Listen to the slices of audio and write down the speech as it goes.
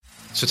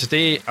So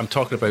today I'm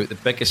talking about the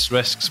biggest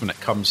risks when it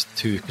comes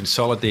to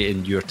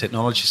consolidating your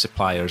technology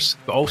suppliers,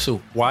 but also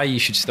why you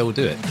should still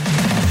do it.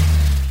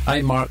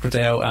 I'm Mark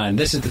Riddell and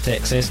this is the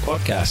TechSess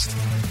Podcast.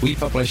 We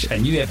publish a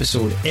new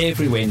episode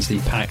every Wednesday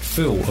packed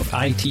full of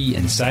IT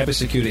and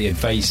cybersecurity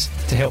advice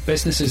to help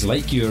businesses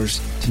like yours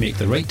to make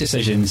the right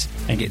decisions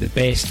and get the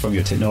best from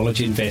your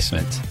technology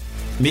investment.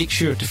 Make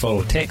sure to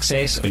follow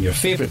TechSess on your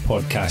favourite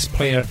podcast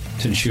player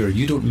to ensure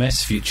you don't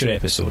miss future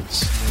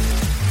episodes.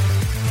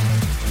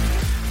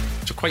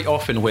 So quite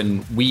often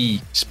when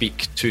we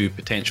speak to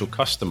potential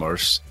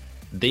customers,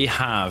 they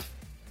have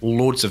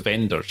loads of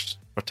vendors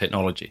for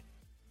technology.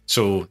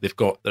 So they've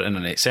got their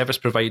internet service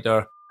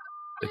provider,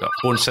 they've got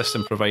a phone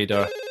system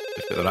provider,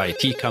 they've got their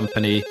IT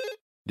company,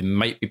 they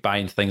might be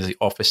buying things like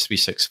Office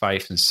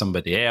 365 from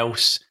somebody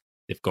else,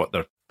 they've got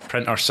their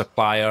printer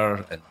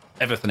supplier and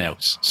everything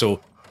else.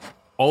 So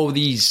all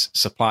these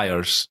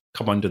suppliers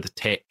come under the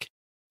tech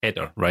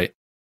header, right?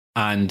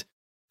 And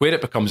where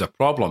it becomes a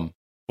problem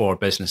for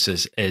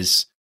businesses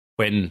is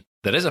when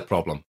there is a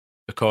problem,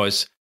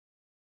 because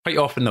quite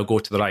often they'll go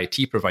to their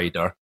IT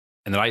provider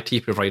and their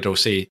IT provider will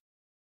say,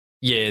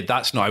 yeah,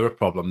 that's not our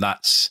problem,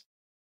 that's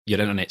your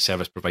internet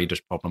service provider's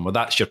problem, or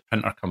that's your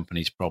printer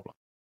company's problem.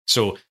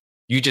 So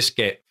you just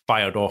get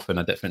fired off in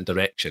a different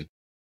direction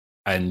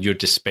and you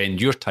just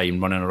spend your time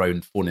running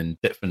around phoning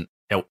different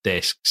help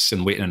desks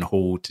and waiting on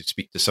hold to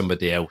speak to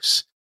somebody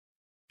else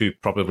who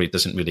probably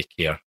doesn't really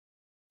care.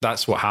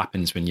 That's what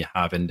happens when you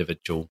have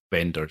individual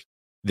vendors.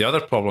 The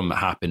other problem that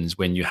happens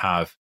when you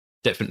have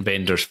different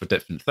vendors for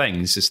different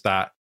things is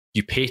that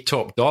you pay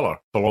top dollar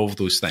for all of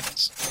those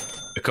things,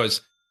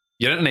 because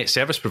your internet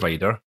service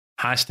provider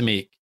has to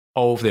make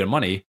all of their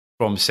money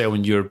from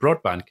selling your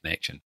broadband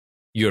connection.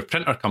 Your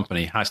printer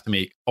company has to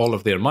make all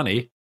of their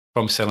money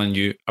from selling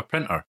you a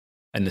printer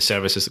and the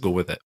services that go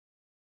with it.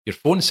 Your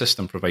phone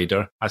system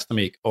provider has to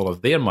make all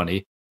of their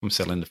money from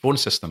selling the phone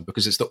system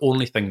because it's the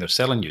only thing they're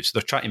selling you. So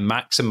they're trying to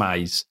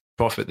maximize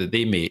profit that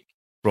they make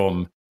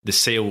from the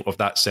sale of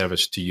that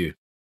service to you.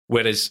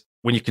 Whereas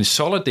when you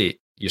consolidate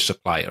your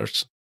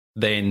suppliers,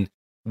 then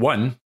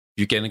one,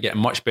 you're going to get a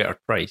much better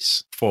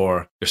price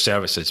for your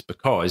services,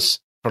 because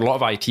for a lot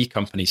of IT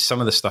companies, some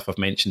of the stuff I've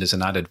mentioned is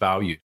an added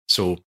value.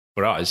 So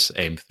for us,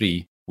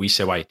 M3, we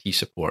sell IT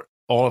support.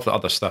 All of the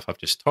other stuff I've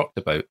just talked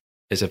about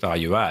is a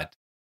value add,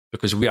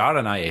 because we are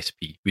an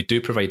ISP. We do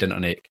provide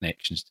internet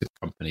connections to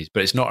companies,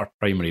 but it's not our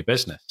primary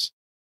business.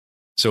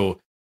 So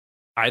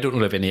I don't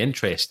really have any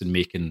interest in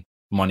making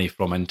money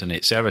from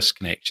internet service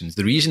connections.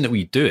 The reason that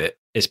we do it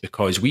is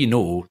because we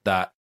know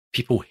that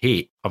people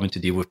hate having to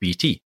deal with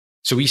BT.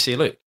 So we say,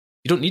 look,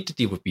 you don't need to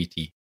deal with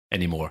BT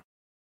anymore.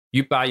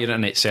 You buy your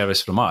internet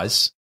service from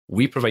us,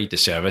 we provide the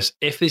service.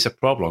 If there's a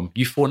problem,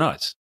 you phone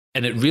us.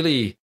 And it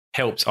really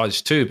helps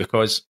us too,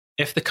 because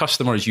if the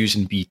customer is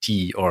using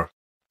BT, or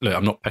look,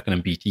 I'm not picking on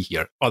BT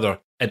here, other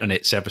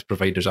internet service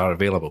providers are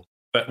available,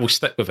 but we'll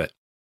stick with it.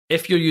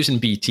 If you're using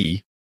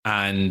BT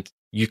and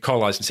you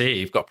call us and say, hey,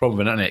 you've got a problem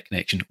with an internet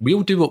connection,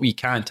 we'll do what we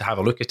can to have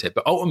a look at it.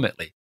 But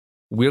ultimately,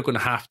 we're going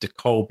to have to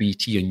call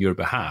BT on your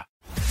behalf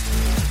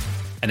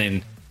and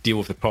then deal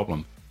with the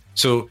problem.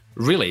 So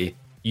really,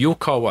 you'll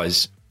call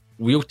us,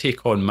 we'll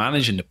take on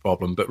managing the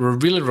problem, but we're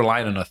really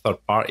relying on a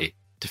third party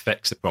to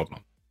fix the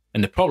problem.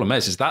 And the problem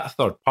is that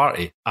third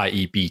party,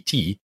 i.e.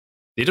 BT,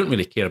 they don't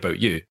really care about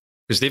you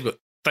because they've got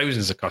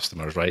thousands of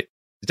customers, right?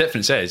 The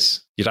difference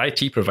is your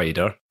IT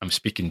provider, I'm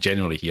speaking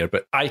generally here,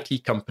 but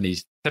IT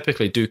companies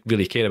typically do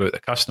really care about their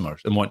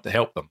customers and want to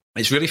help them.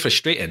 It's really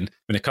frustrating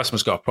when a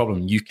customer's got a problem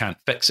and you can't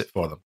fix it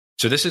for them.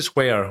 So this is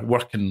where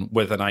working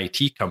with an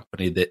IT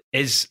company that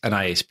is an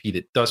ISP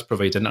that does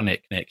provide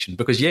internet connection,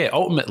 because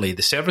ultimately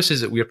the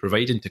services that we're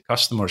providing to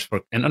customers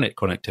for internet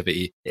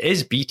connectivity, it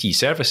is BT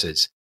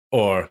services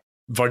or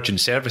Virgin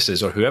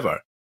services or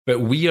whoever. But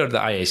we are the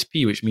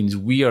ISP, which means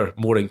we are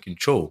more in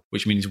control,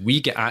 which means we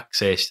get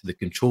access to the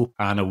control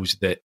panels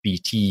that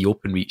BT,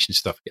 OpenReach and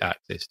stuff get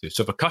access to.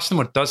 So if a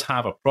customer does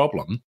have a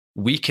problem,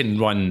 we can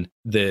run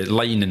the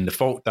line and the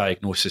fault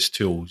diagnosis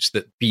tools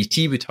that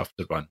BT would have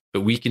to run,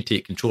 but we can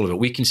take control of it.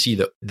 We can see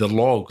that the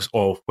logs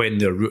of when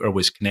their router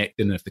was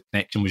connecting, and if the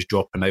connection was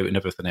dropping out and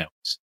everything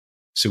else.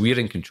 So we're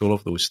in control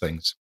of those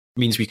things. It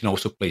means we can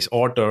also place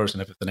orders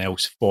and everything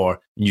else for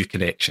new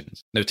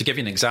connections. Now, to give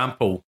you an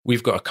example,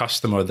 we've got a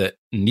customer that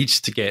needs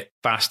to get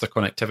faster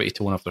connectivity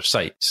to one of their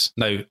sites.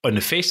 Now, on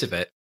the face of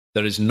it,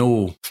 there is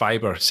no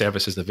fiber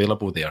services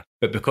available there.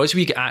 But because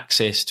we get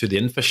access to the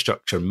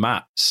infrastructure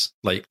maps,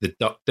 like the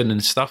ducting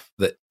and stuff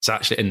that's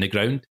actually in the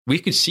ground, we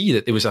could see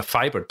that there was a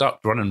fiber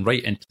duct running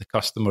right into the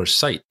customer's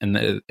site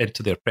and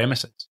into their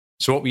premises.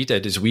 So what we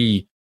did is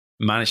we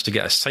managed to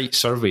get a site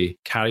survey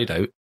carried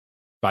out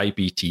by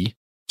BT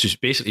to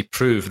basically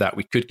prove that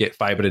we could get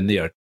fiber in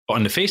there. But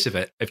on the face of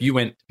it, if you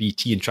went to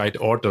BT and tried to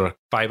order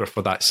fiber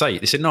for that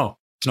site, they said, no,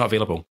 it's not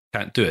available,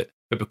 can't do it.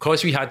 But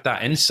because we had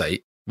that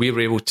insight, we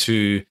were able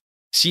to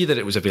see that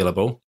it was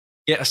available,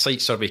 get a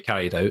site survey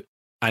carried out,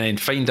 and then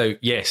find out,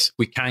 yes,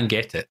 we can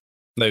get it.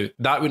 Now,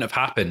 that wouldn't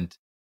have happened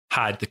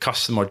had the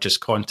customer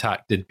just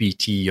contacted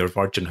BT or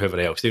Virgin, whoever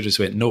else. They just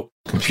went, nope,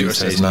 computer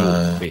says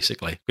no,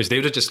 basically. Because they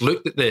would have just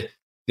looked at the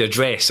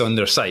address on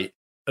their site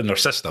and their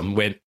system,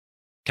 went,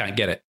 can't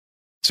get it.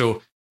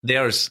 So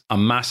there's a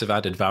massive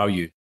added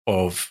value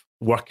of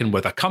working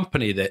with a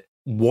company that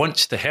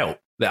wants to help,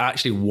 that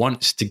actually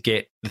wants to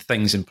get the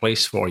things in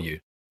place for you.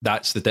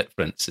 That's the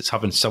difference. It's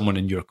having someone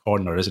in your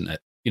corner, isn't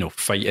it?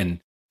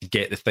 Fighting to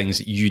get the things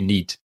that you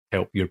need to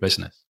help your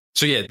business.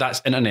 So yeah,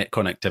 that's internet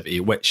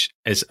connectivity, which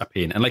is a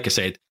pain. And like I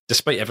said,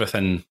 despite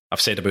everything I've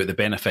said about the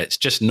benefits,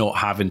 just not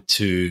having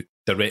to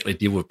directly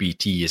deal with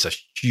BT is a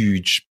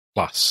huge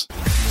plus.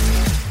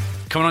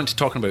 Coming on to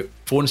talking about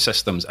phone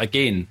systems,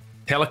 again,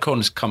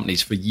 telecoms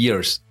companies for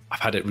years have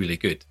had it really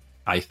good,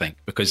 I think,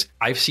 because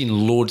I've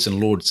seen loads and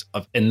loads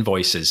of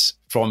invoices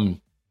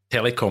from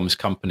telecoms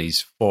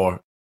companies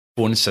for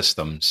phone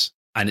systems,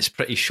 and it's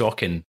pretty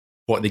shocking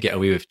what they get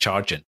away with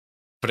charging.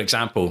 For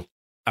example,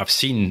 I've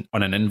seen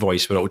on an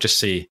invoice where it will just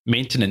say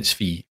maintenance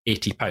fee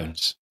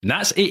 £80. And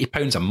that's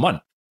 £80 a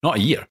month, not a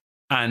year.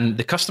 And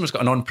the customer's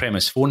got an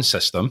on-premise phone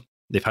system.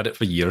 They've had it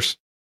for years.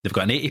 They've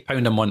got an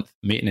 £80 a month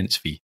maintenance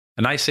fee.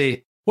 And I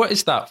say, what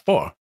is that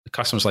for? The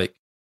customer's like,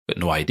 got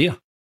no idea.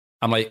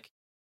 I'm like,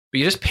 but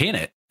you're just paying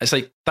it. It's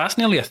like, that's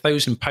nearly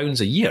 £1,000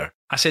 a year.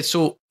 I said,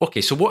 so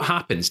what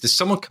happens? Does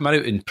someone come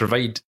out and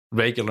provide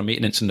regular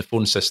maintenance on the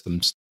phone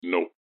systems?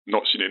 No,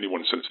 not seen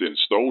anyone since they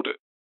installed it.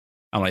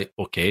 I'm like,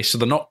 okay, so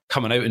they're not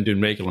coming out and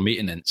doing regular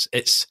maintenance.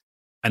 It's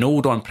an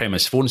old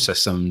on-premise phone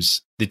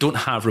systems. They don't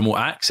have remote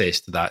access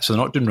to that, so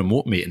they're not doing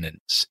remote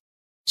maintenance.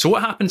 So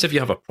what happens if you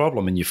have a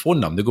problem and you phone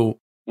them? They go,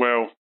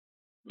 well,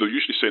 they'll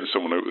usually send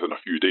someone out within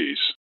a few days.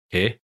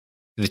 Okay.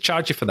 Do they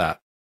charge you for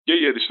that?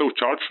 Yeah, they still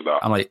charge for that.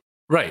 I'm like,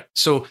 right.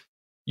 So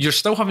you're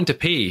still having to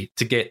pay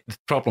to get the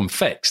problem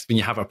fixed when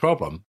you have a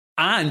problem,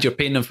 and you're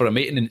paying them for a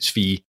maintenance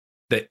fee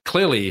that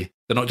clearly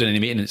they're not doing any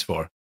maintenance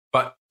for.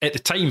 But at the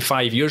time,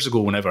 5 years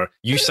ago, whenever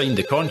you signed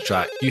the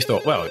contract, you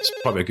thought, well, it's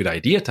probably a good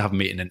idea to have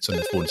maintenance on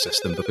the phone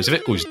system, because if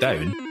it goes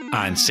down,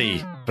 and say,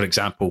 for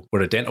example,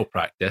 we're a dental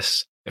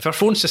practice, if our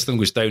phone system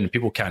goes down and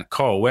people can't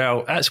call,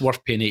 well, that's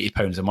worth paying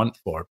 £80 a month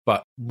for.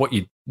 But what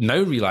you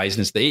now realise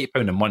is the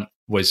 £80 a month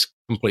was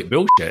complete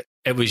bullshit.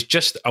 It was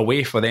just a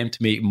way for them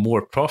to make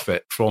more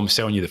profit from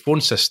selling you the phone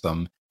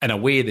system in a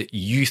way that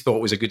you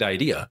thought was a good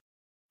idea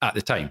at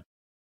the time.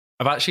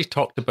 I've actually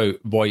talked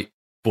about VoIP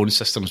phone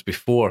systems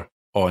before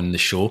on the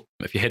show.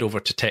 If you head over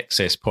to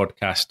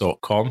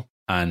TechSessPodcast.com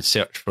and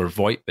search for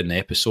VoIP in the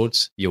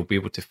episodes, you'll be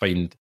able to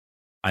find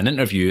an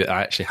interview that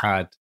I actually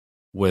had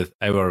with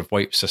our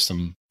VoIP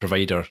system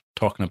provider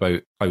talking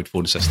about cloud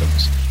phone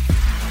systems.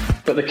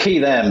 But the key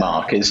there,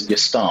 Mark, is your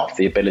staff,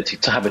 the ability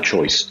to have a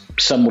choice.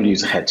 Some will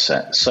use a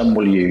headset, some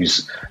will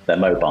use their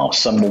mobile,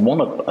 some will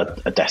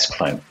want a desk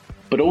phone.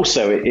 But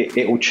also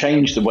it will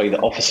change the way that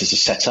offices are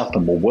set up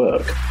and will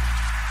work.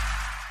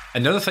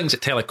 And the other things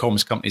that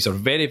telecoms companies are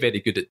very, very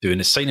good at doing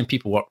is signing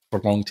people up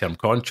for long-term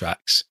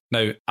contracts.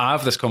 Now, I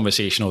have this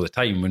conversation all the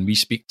time when we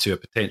speak to a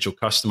potential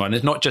customer, and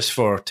it's not just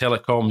for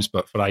telecoms,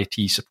 but for IT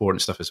support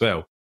and stuff as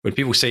well. When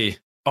people say,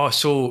 oh,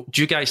 so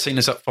do you guys sign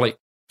us up for like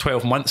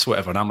 12 months,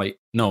 whatever? And I'm like,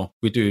 no,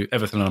 we do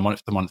everything on a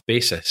month-to-month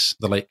basis.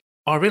 They're like,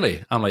 oh,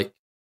 really? I'm like,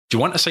 do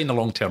you want to sign a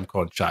long-term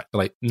contract? They're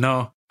like,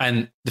 no.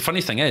 And the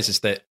funny thing is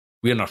that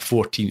we're in our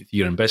 14th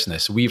year in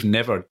business. We've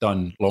never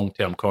done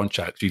long-term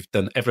contracts. We've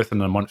done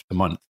everything on a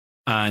month-to-month.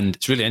 And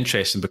it's really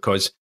interesting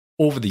because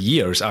over the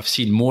years, I've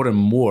seen more and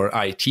more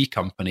IT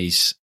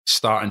companies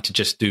starting to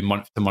just do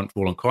month-to-month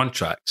rolling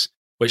contracts,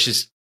 which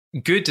is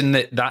good in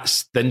that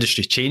that's the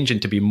industry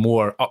changing to be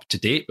more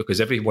up-to-date, because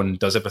everyone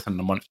does everything on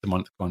a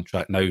month-to-month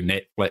contract now.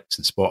 Netflix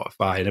and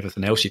Spotify and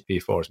everything else you pay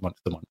for is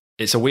month-to-month.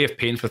 It's a way of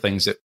paying for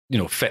things that,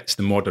 fits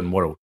the modern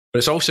world. But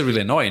it's also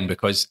really annoying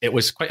because it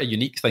was quite a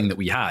unique thing that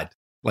we had.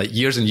 Like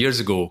years and years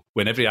ago,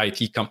 when every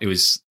IT company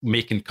was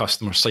making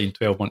customers sign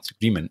 12-month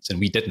agreements and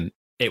we didn't,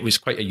 it was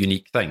quite a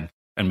unique thing.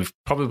 And we've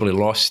probably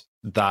lost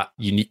that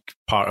unique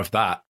part of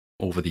that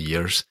over the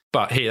years.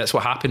 But hey, that's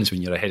what happens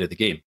when you're ahead of the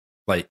game.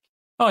 Like,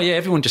 oh yeah,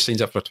 everyone just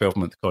signs up for a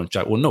 12-month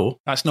contract. Well, no,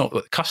 that's not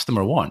what the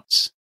customer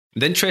wants.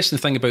 The interesting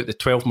thing about the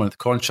 12-month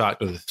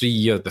contract or the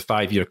 3-year, the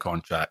 5-year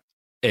contract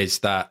is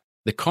that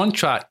the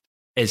contract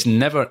is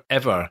never,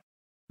 ever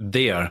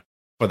there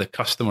for the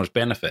customer's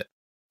benefit.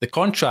 The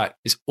contract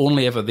is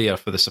only ever there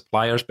for the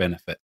supplier's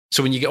benefit.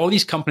 So when you get all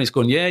these companies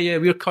going, yeah,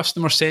 we're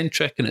customer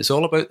centric and it's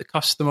all about the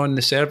customer and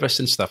the service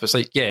and stuff, it's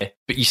like, yeah,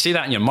 but you say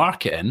that in your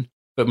marketing,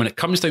 but when it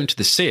comes down to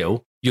the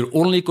sale, you're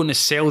only going to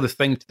sell the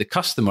thing to the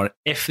customer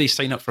if they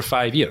sign up for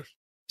 5 years.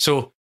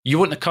 So you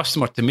want the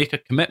customer to make a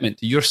commitment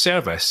to your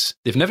service.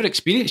 They've never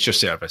experienced your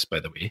service, by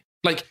the way.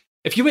 Like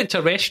if you went to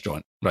a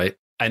restaurant, right,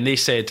 and they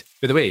said,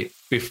 by the way,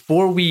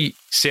 before we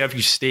serve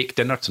you steak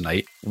dinner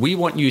tonight, we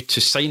want you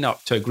to sign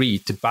up to agree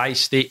to buy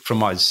steak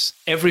from us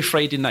every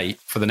Friday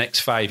night for the next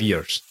 5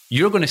 years.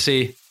 You're going to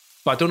say,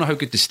 but I don't know how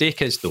good the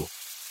steak is though,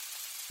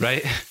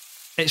 right?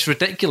 It's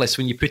ridiculous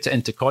when you put it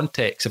into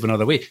context of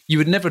another way. You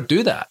would never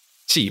do that.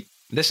 See,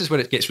 this is where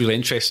it gets really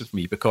interesting for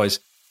me,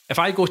 because if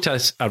I go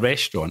to a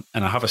restaurant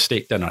and I have a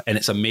steak dinner and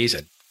it's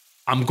amazing,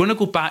 I'm going to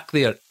go back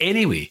there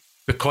anyway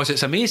because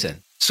it's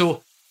amazing.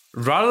 So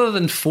rather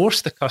than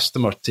force the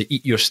customer to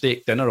eat your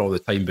steak dinner all the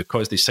time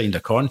because they signed a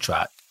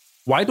contract,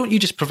 why don't you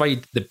just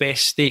provide the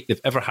best steak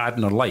they've ever had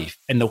in their life,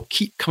 and they'll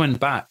keep coming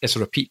back as a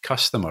repeat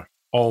customer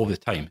all the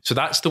time? So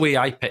that's the way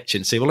I pitch it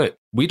and say, well, look,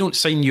 we don't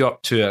sign you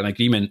up to an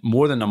agreement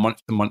more than a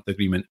month-to-month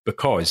agreement,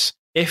 because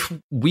if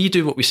we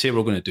do what we say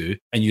we're going to do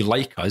and you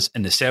like us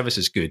and the service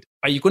is good,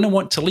 are you going to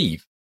want to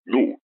leave?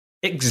 No.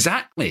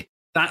 Exactly.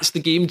 That's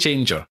the game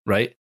changer,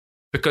 right?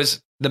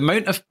 Because the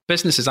amount of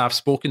businesses I've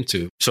spoken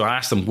to, so I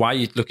asked them, why are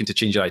you looking to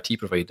change your IT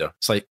provider?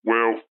 It's like,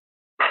 well,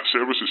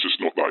 service is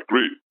just not that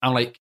great. I'm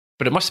like,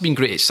 but it must have been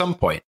great at some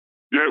point.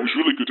 Yeah, it was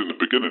really good in the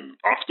beginning.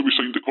 After we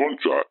signed the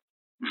contract,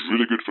 it was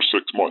really good for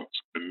 6 months,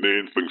 and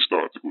then things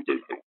started to go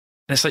downhill.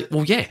 And it's like,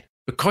 well, yeah,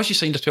 because you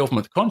signed a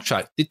 12-month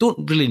contract, they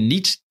don't really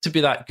need to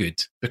be that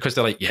good, because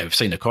they're like, yeah, we've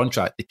signed a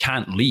contract. They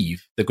can't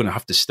leave. They're going to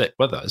have to stick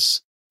with us.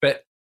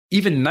 But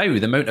even now,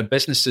 the amount of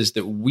businesses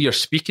that we are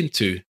speaking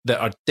to that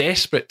are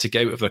desperate to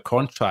get out of their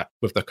contract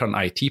with their current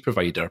IT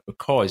provider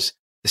because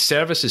the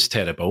service is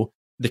terrible,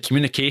 the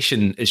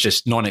communication is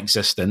just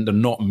non-existent, they're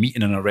not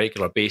meeting on a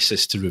regular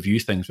basis to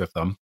review things with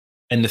them.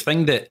 And the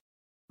thing that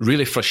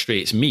really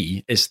frustrates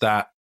me is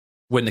that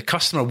when the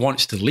customer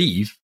wants to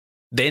leave,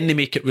 then they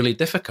make it really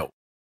difficult.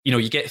 You know,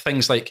 you get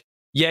things like,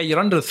 yeah, you're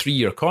under a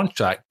 3-year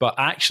contract, but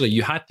actually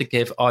you had to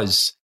give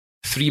us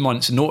 3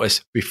 months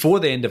notice before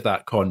the end of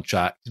that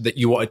contract that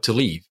you wanted to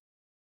leave.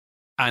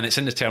 And it's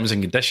in the terms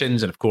and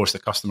conditions. And of course, the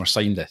customer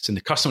signed this. And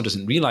the customer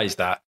doesn't realize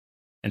that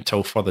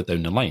until further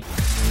down the line.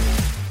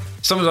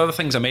 Some of the other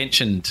things I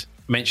mentioned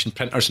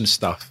printers and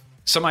stuff.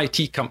 Some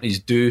IT companies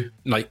do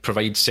like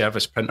provide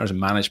service printers and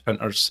manage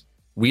printers.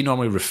 We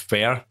normally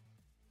refer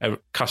our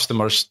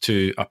customers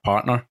to a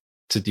partner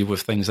to deal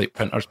with things like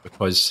printers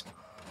because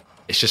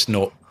it's just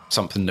not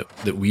something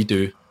that we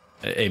do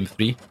at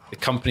M3. The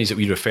companies that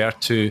we refer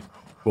to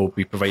will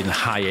be providing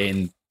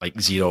high-end like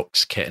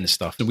Xerox kit and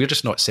stuff. And we're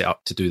just not set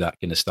up to do that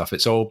kind of stuff.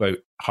 It's all about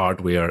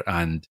hardware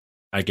and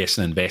I guess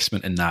an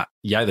investment in that.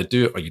 You either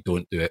do it or you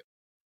don't do it.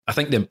 I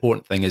think the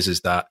important thing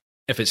is that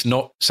if it's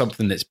not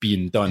something that's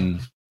being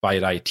done by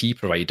an IT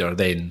provider,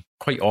 then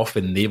quite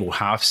often they will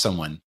have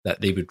someone that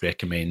they would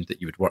recommend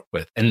that you would work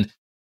with. And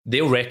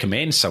they'll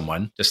recommend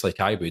someone, just like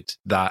I would,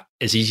 that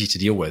is easy to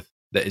deal with,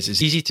 that is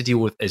as easy to deal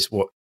with as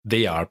what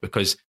they are,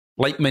 because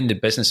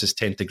like-minded businesses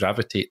tend to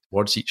gravitate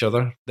towards each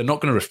other. They're not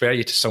going to refer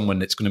you to someone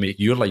that's going to make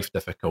your life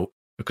difficult,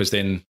 because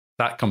then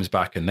that comes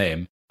back on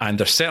them. And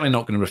they're certainly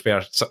not going to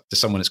refer to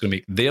someone that's going to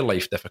make their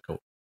life difficult.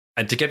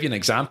 And to give you an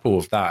example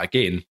of that,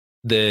 again,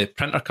 the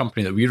printer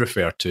company that we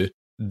refer to,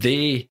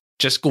 they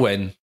just go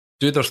in,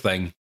 do their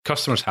thing,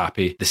 customer's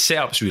happy, the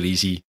setup's really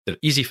easy, they're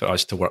easy for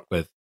us to work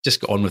with, just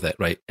get on with it,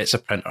 right? It's a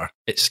printer,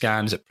 it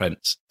scans, it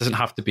prints, it doesn't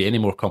have to be any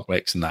more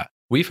complex than that.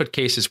 We've had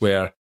cases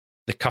where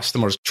the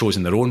customer's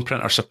chosen their own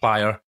printer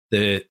supplier,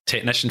 the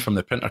technician from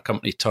the printer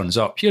company turns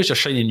up, here's your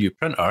shiny new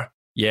printer,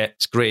 yeah,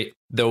 it's great.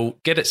 They'll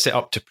get it set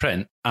up to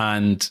print,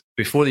 and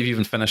before they've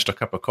even finished a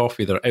cup of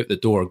coffee, they're out the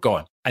door,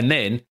 gone. And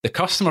then the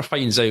customer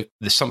finds out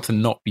there's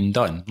something not been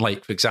done.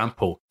 Like, for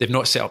example, they've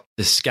not set up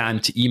the scan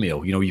to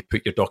email. You know, you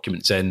put your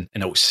documents in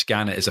and it'll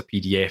scan it as a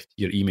PDF to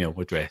your email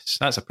address.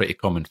 That's a pretty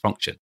common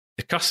function.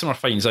 The customer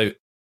finds out,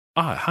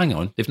 hang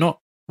on, they've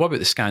not, what about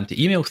the scan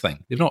to email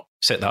thing? They've not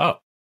set that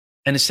up.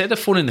 And instead of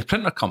phoning the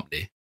printer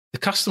company, the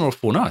customer will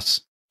phone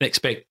us and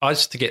expect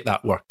us to get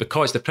that work,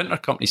 because the printer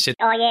company said,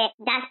 oh yeah,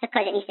 that's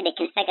because it needs to be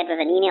configured with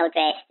an email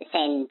address to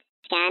send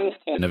scans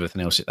to, and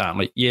everything else like that. I'm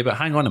like, yeah, but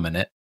hang on a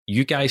minute,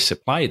 you guys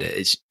supplied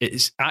it.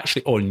 It's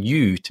actually on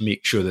you to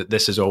make sure that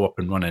this is all up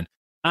and running,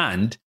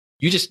 and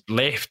you just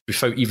left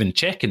without even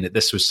checking that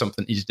this was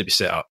something that needed to be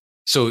set up.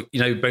 So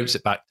you now bounce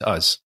it back to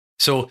us.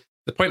 So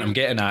the point I'm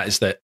getting at is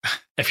that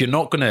if you're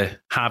not going to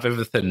have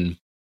everything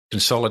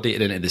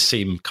consolidated into the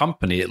same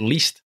company, at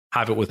least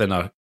have it within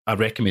a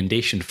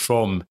recommendation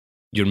from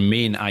your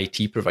main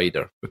IT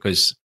provider,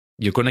 because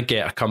you're going to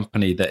get a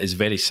company that is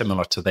very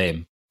similar to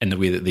them in the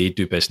way that they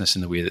do business,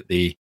 in the way that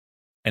they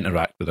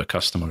interact with their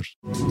customers.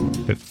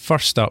 But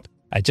first up,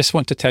 I just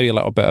want to tell you a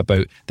little bit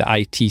about the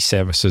IT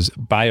Services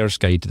Buyer's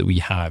Guide that we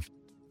have.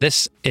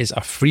 This is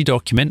a free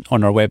document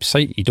on our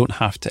website. You don't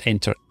have to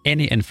enter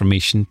any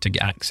information to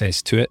get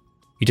access to it.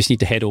 You just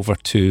need to head over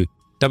to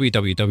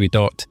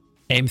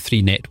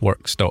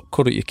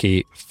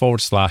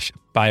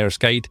m3networks.co.uk/buyer's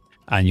guide,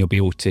 and you'll be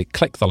able to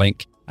click the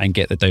link and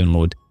get the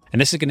download. And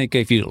this is going to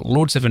give you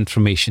loads of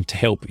information to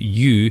help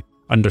you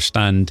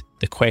understand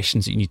the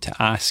questions that you need to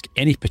ask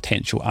any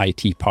potential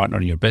IT partner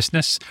in your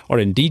business, or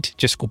indeed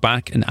just go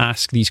back and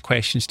ask these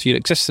questions to your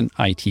existing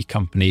IT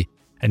company,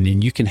 and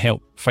then you can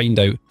help find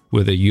out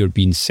whether you're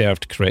being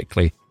served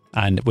correctly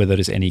and whether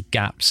there's any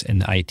gaps in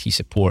the IT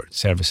support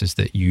services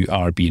that you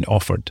are being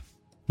offered.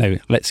 Now,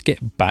 let's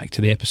get back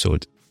to the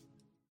episode.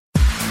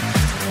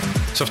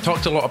 So I've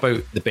talked a lot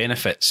about the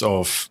benefits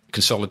of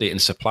consolidating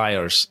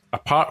suppliers.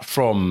 Apart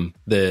from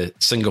the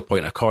single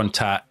point of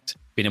contact,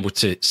 being able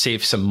to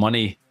save some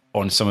money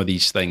on some of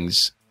these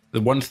things,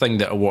 the one thing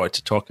that I wanted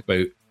to talk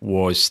about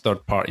was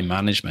third-party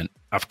management.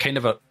 I've kind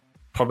of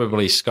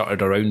probably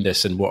scuttered around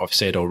this in what I've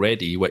said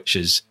already, which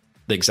is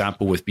the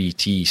example with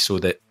BT, so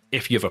that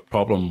if you have a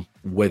problem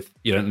with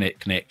your internet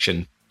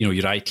connection,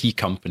 your IT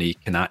company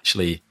can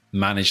actually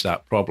manage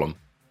that problem,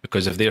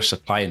 because if they're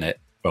supplying it,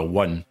 well,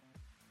 one,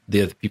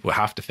 they're the people who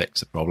have to fix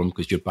the problem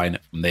because you're buying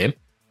it from them,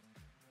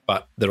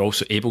 but they're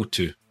also able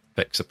to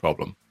fix the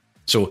problem.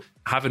 So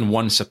having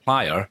one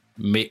supplier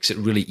makes it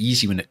really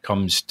easy when it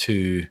comes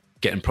to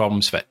getting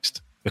problems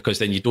fixed, because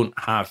then you don't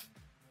have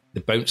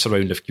the bounce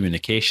around of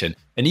communication.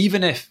 And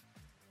even if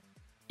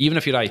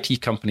your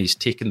IT company's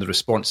taking the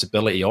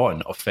responsibility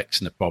on of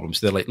fixing the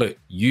problems, they're like, look,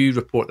 you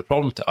report the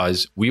problem to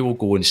us, we will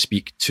go and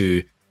speak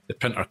to the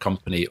printer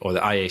company or the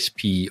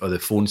ISP or the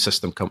phone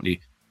system company,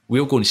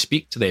 we'll go and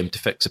speak to them to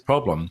fix the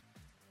problem.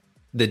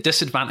 The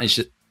disadvantage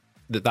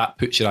that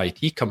puts your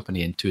IT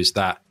company into is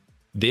that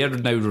they're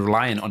now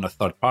reliant on a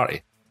third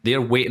party.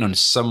 They're waiting on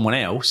someone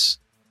else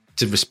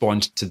to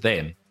respond to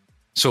them.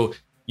 So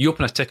you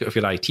open a ticket with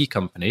your IT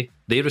company,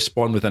 they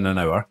respond within an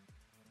hour.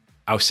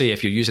 I'll say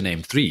if you're using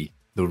M3,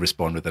 they'll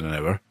respond within an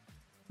hour.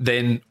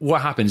 Then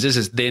what happens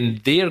is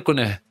then they're going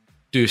to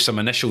do some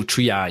initial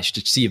triage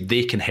to see if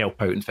they can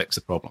help out and fix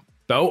the problem.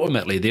 But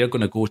ultimately, they're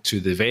going to go to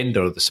the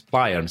vendor or the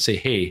supplier and say,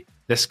 hey,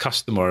 this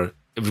customer,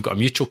 we've got a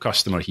mutual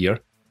customer here,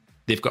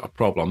 they've got a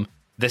problem.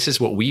 This is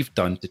what we've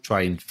done to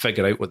try and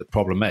figure out what the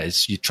problem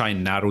is. You try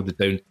and narrow it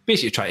down,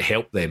 basically try to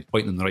help them,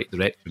 point in the right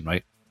direction,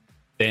 right?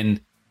 Then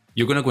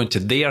you're going to go into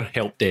their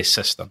help desk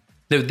system.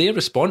 Now, their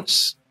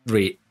response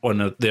rate on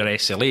their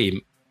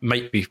SLA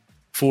might be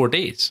 4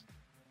 days.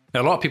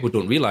 Now, a lot of people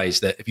don't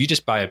realise that if you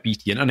just buy a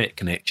BT internet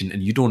connection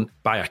and you don't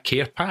buy a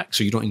care pack,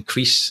 so you don't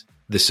increase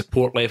the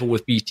support level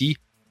with BT,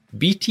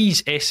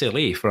 BT's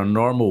SLA for a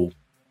normal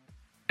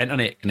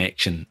internet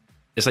connection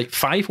is like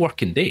 5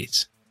 working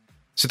days.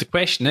 So the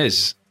question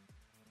is,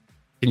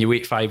 can you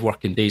wait 5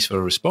 working days for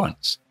a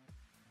response?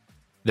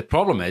 The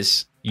problem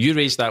is, you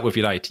raise that with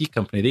your IT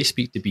company, they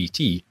speak to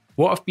BT.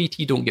 What if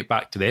BT don't get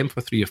back to them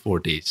for 3 or 4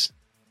 days?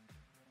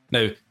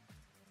 Now,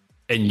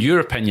 in your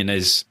opinion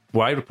is,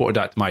 well, I reported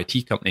that to my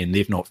IT company and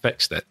they've not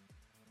fixed it.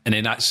 And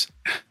then that's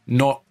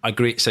not a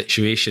great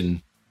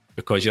situation,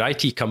 because your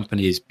IT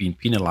company is being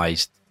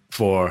penalised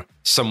for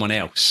someone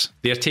else.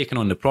 They're taking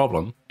on the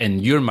problem. In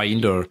your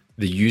mind or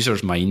the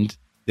user's mind,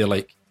 they're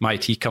like, my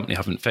IT company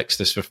haven't fixed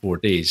this for 4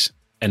 days.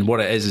 And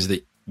what it is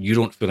that you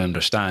don't fully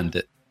understand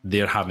that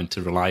they're having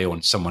to rely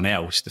on someone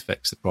else to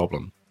fix the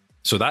problem.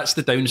 So that's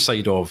the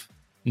downside of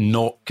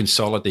not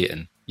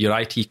consolidating. Your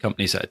IT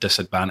company's at a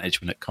disadvantage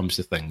when it comes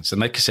to things.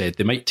 And like I said,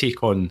 they might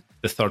take on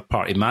the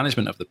third-party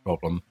management of the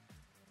problem,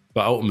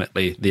 but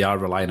ultimately they are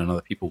relying on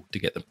other people to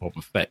get the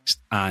problem fixed.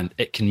 And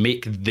it can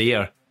make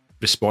their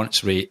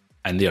response rate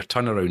and their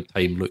turnaround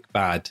time look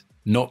bad,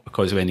 not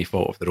because of any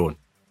fault of their own.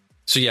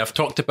 So yeah, I've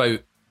talked about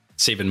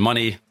saving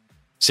money,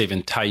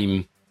 saving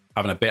time,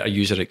 having a better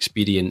user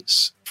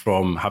experience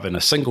from having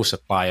a single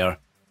supplier.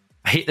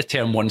 I hate the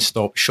term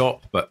one-stop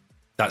shop, but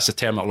that's the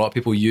term that a lot of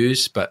people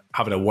use, but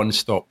having a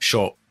one-stop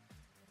shop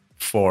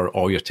for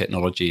all your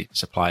technology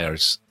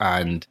suppliers.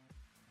 And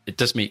it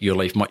does make your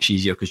life much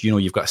easier because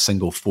you've got a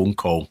single phone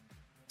call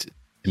to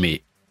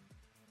make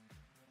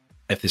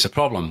if there's a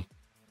problem.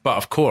 But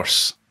of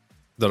course,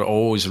 there are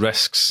always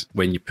risks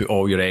when you put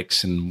all your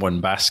eggs in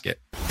one basket.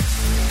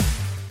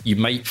 You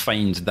might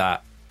find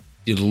that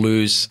you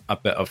lose a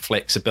bit of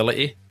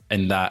flexibility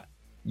in that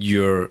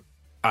your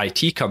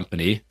IT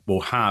company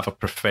will have a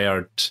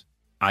preferred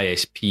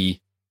ISP,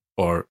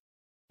 or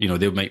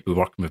they might be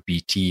working with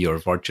BT or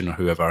Virgin or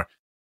whoever.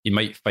 You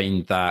might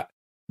find that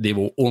they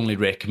will only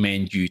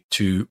recommend you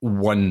to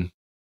one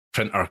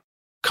printer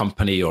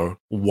company or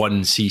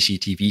one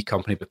CCTV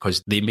company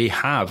because they may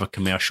have a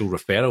commercial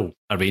referral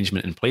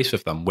arrangement in place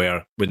with them,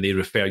 where when they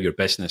refer your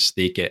business,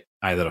 they get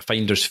either a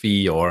finder's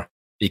fee or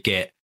they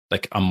get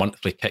like a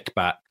monthly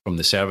kickback from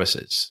the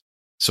services.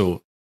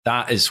 So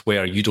that is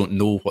where you don't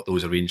know what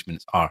those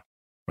arrangements are,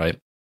 right?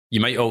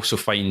 You might also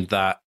find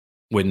that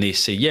when they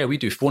say, yeah, we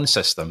do phone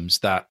systems,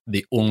 that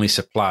they only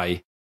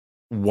supply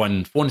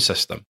one phone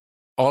system.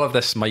 All of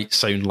this might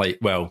sound like,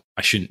 well,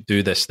 I shouldn't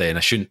do this then. I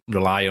shouldn't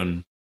rely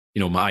on,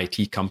 my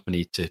IT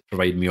company to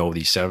provide me all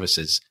these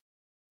services.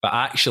 But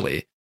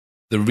actually,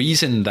 the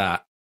reason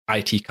that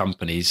IT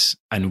companies,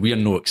 and we are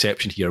no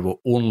exception here,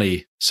 will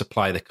only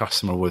supply the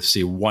customer with,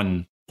 say,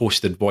 one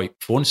hosted VoIP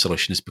phone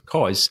solution is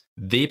because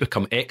they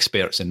become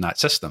experts in that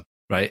system,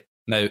 right?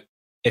 Now,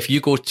 if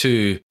you go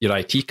to your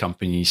IT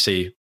company and you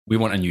say, we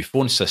want a new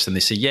phone system, they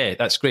say, yeah,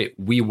 that's great.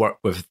 We work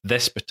with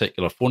this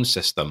particular phone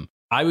system.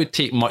 I would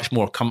take much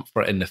more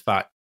comfort in the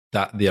fact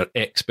that they're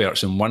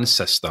experts in one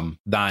system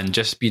than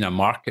just being a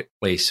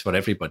marketplace for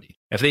everybody.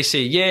 If they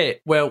say, yeah,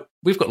 well,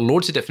 we've got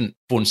loads of different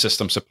phone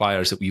system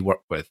suppliers that we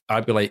work with,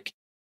 I'd be like,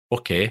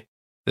 okay.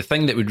 The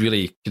thing that would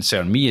really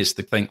concern me is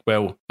to think,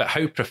 well, but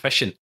how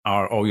proficient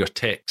are all your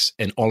techs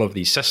in all of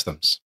these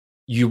systems?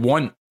 You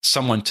want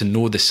someone to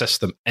know the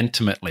system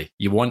intimately.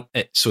 You want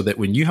it so that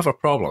when you have a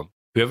problem,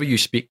 whoever you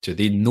speak to,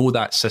 they know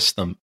that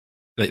system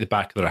like the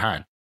back of their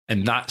hand.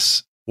 And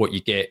that's what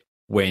you get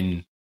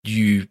when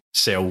you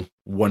sell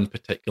one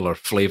particular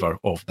flavor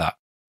of that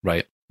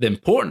right? The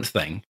important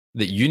thing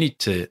that you need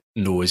to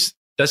know is,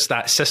 does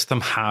that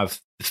system have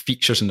the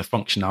features and the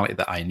functionality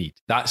that I need?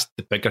 That's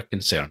the bigger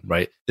concern,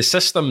 right? The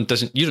system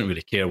you don't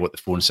really care what the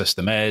phone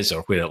system is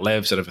or where it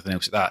lives or everything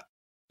else like that.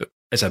 But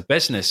as a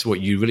business, what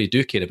you really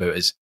do care about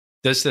is,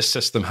 does this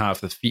system have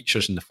the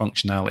features and the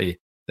functionality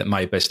that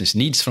my business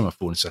needs from a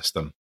phone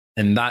system?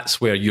 And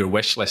that's where your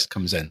wish list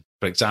comes in.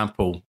 For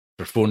example,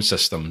 for phone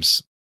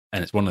systems,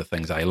 and it's one of the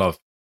things I love,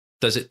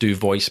 does it do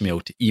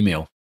voicemail to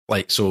email?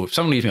 Like, so if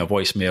someone leaves me a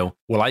voicemail,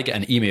 will I get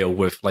an email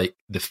with like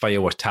the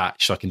file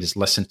attached so I can just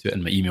listen to it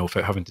in my email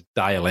without having to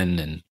dial in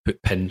and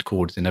put PIN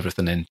codes and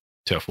everything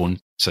into a phone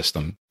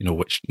system,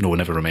 which no one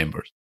ever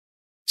remembers.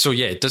 So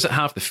yeah, does it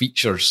have the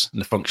features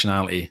and the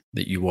functionality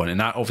that you want? And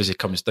that obviously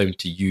comes down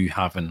to you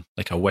having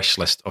like a wish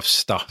list of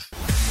stuff.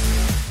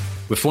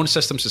 With phone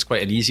systems, it's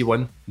quite an easy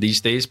one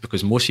these days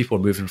because most people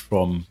are moving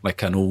from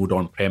like an old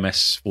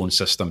on-premise phone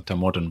system to a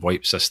modern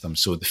VoIP system.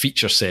 So the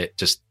feature set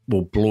just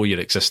will blow your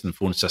existing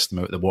phone system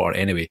out of the water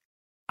anyway,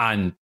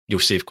 and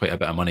you'll save quite a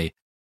bit of money.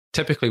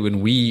 Typically,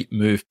 when we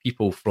move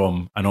people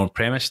from an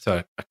on-premise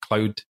to a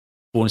cloud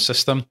phone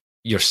system,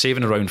 you're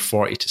saving around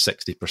 40 to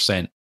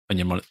 60% on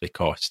your monthly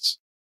costs.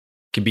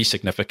 It can be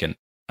significant.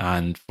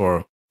 And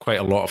for quite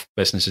a lot of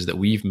businesses that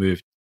we've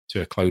moved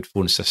to a cloud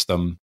phone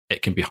system,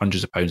 it can be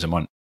hundreds of pounds a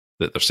month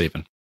that they're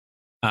saving.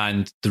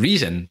 And the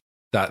reason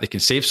that they can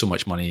save so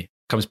much money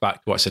comes back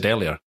to what I said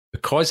earlier.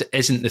 Because it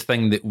isn't the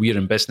thing that we're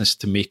in business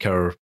to make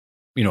our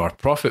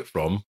profit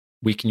from,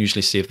 we can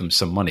usually save them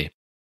some money.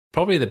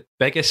 Probably the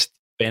biggest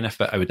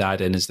benefit I would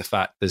add in is the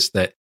fact is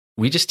that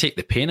we just take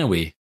the pain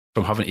away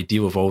from having to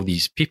deal with all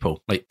these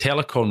people, like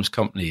telecoms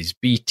companies,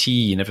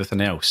 BT and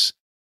everything else.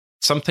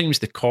 Sometimes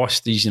the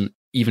cost even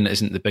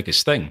isn't the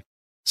biggest thing.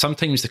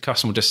 Sometimes the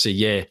customer will just say,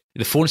 yeah,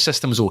 the phone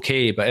system is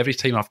okay, but every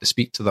time I have to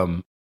speak to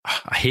them,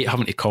 I hate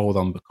having to call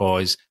them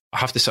because I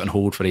have to sit on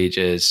hold for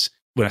ages.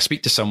 When I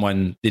speak to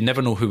someone, they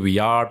never know who we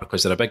are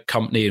because they're a big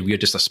company and we're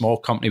just a small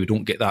company. We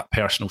don't get that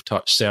personal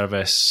touch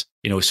service.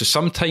 So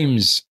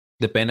sometimes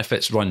the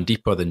benefits run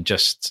deeper than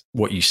just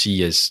what you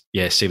see as,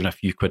 saving a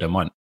few quid a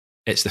month.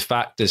 It's the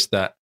fact is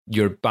that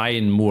you're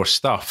buying more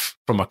stuff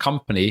from a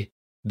company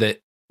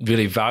that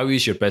really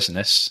values your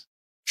business,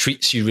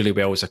 treats you really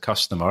well as a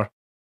customer,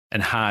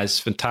 and has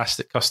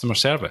fantastic customer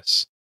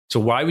service. So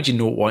why would you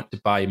not want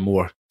to buy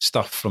more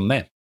stuff from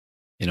them?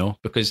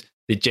 Because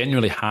they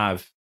genuinely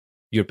have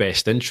your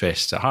best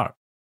interests at heart,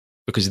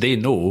 because they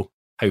know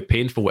how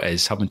painful it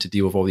is having to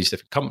deal with all these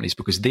different companies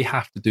because they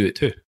have to do it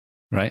too,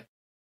 right?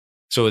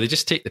 So they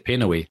just take the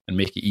pain away and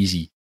make it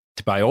easy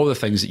to buy all the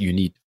things that you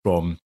need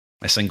from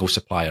a single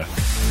supplier.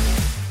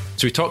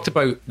 So we talked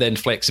about then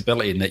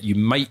flexibility and that you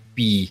might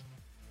be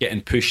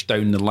getting pushed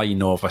down the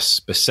line of a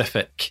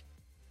specific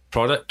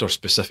product or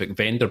specific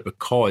vendor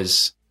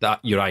because that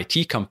your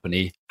IT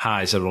company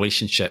has a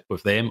relationship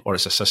with them or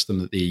it's a system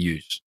that they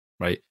use,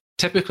 right?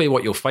 Typically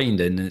what you'll find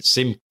and it's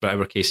the same for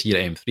our case here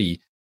at M3,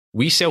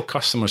 we sell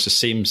customers the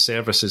same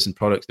services and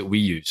products that we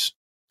use.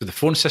 So the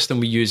phone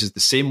system we use is the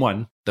same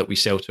one that we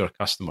sell to our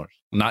customers.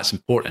 And that's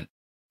important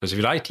because if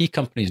your IT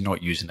company is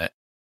not using it,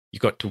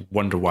 you've got to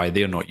wonder why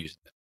they're not using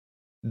it.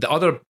 The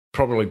other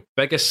probably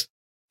biggest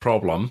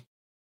problem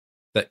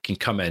that can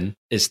come in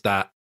is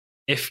that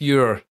if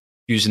you're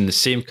using the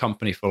same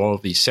company for all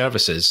of these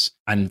services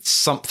and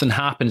something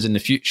happens in the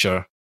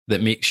future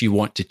that makes you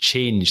want to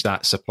change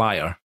that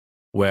supplier,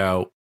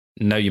 well,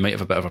 now you might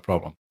have a bit of a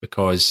problem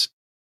because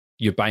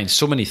you're buying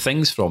so many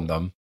things from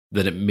them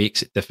that it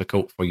makes it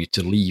difficult for you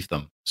to leave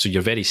them. So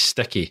you're very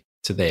sticky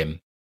to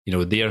them.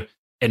 They're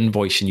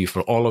invoicing you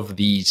for all of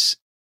these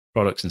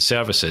products and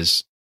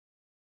services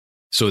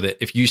so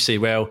that if you say,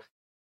 well,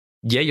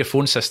 yeah, your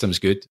phone system's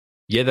good.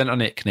 Yeah, the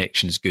internet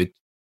connection's good.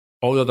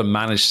 All the other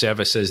managed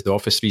services, the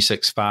Office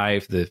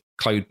 365, the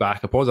cloud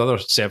backup, all the other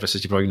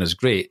services you're providing is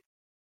great.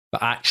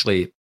 But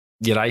actually,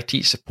 your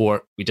IT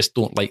support, we just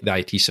don't like the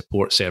IT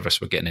support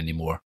service we're getting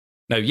anymore.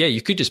 Now, yeah,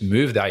 you could just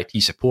move the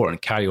IT support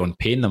and carry on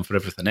paying them for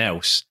everything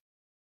else,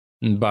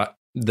 but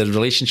the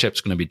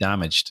relationship's going to be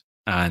damaged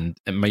and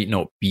it might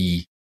not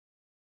be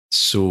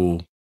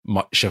so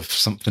much of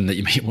something that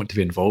you might want to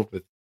be involved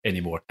with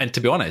anymore. And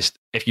to be honest,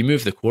 if you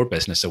move the core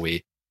business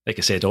away, like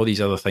I said, all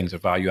these other things are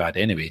value add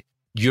anyway.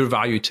 Your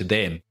value to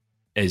them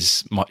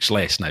is much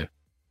less now.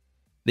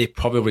 They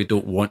probably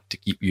don't want to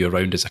keep you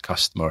around as a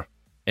customer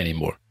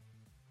anymore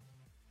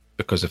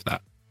because of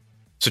that.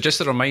 So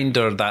just a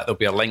reminder that there'll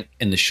be a link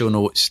in the show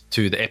notes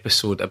to the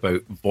episode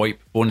about VoIP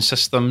phone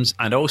systems.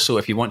 And also,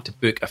 if you want to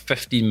book a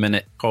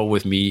 15-minute call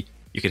with me,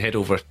 you can head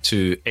over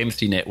to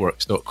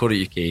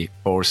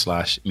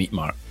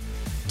m3networks.co.uk/meetmark.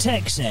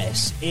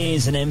 Techcess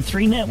is an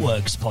M3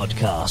 Networks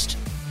podcast.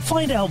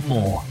 Find out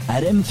more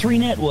at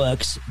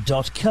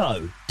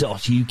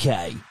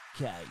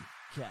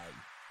m3networks.co.uk.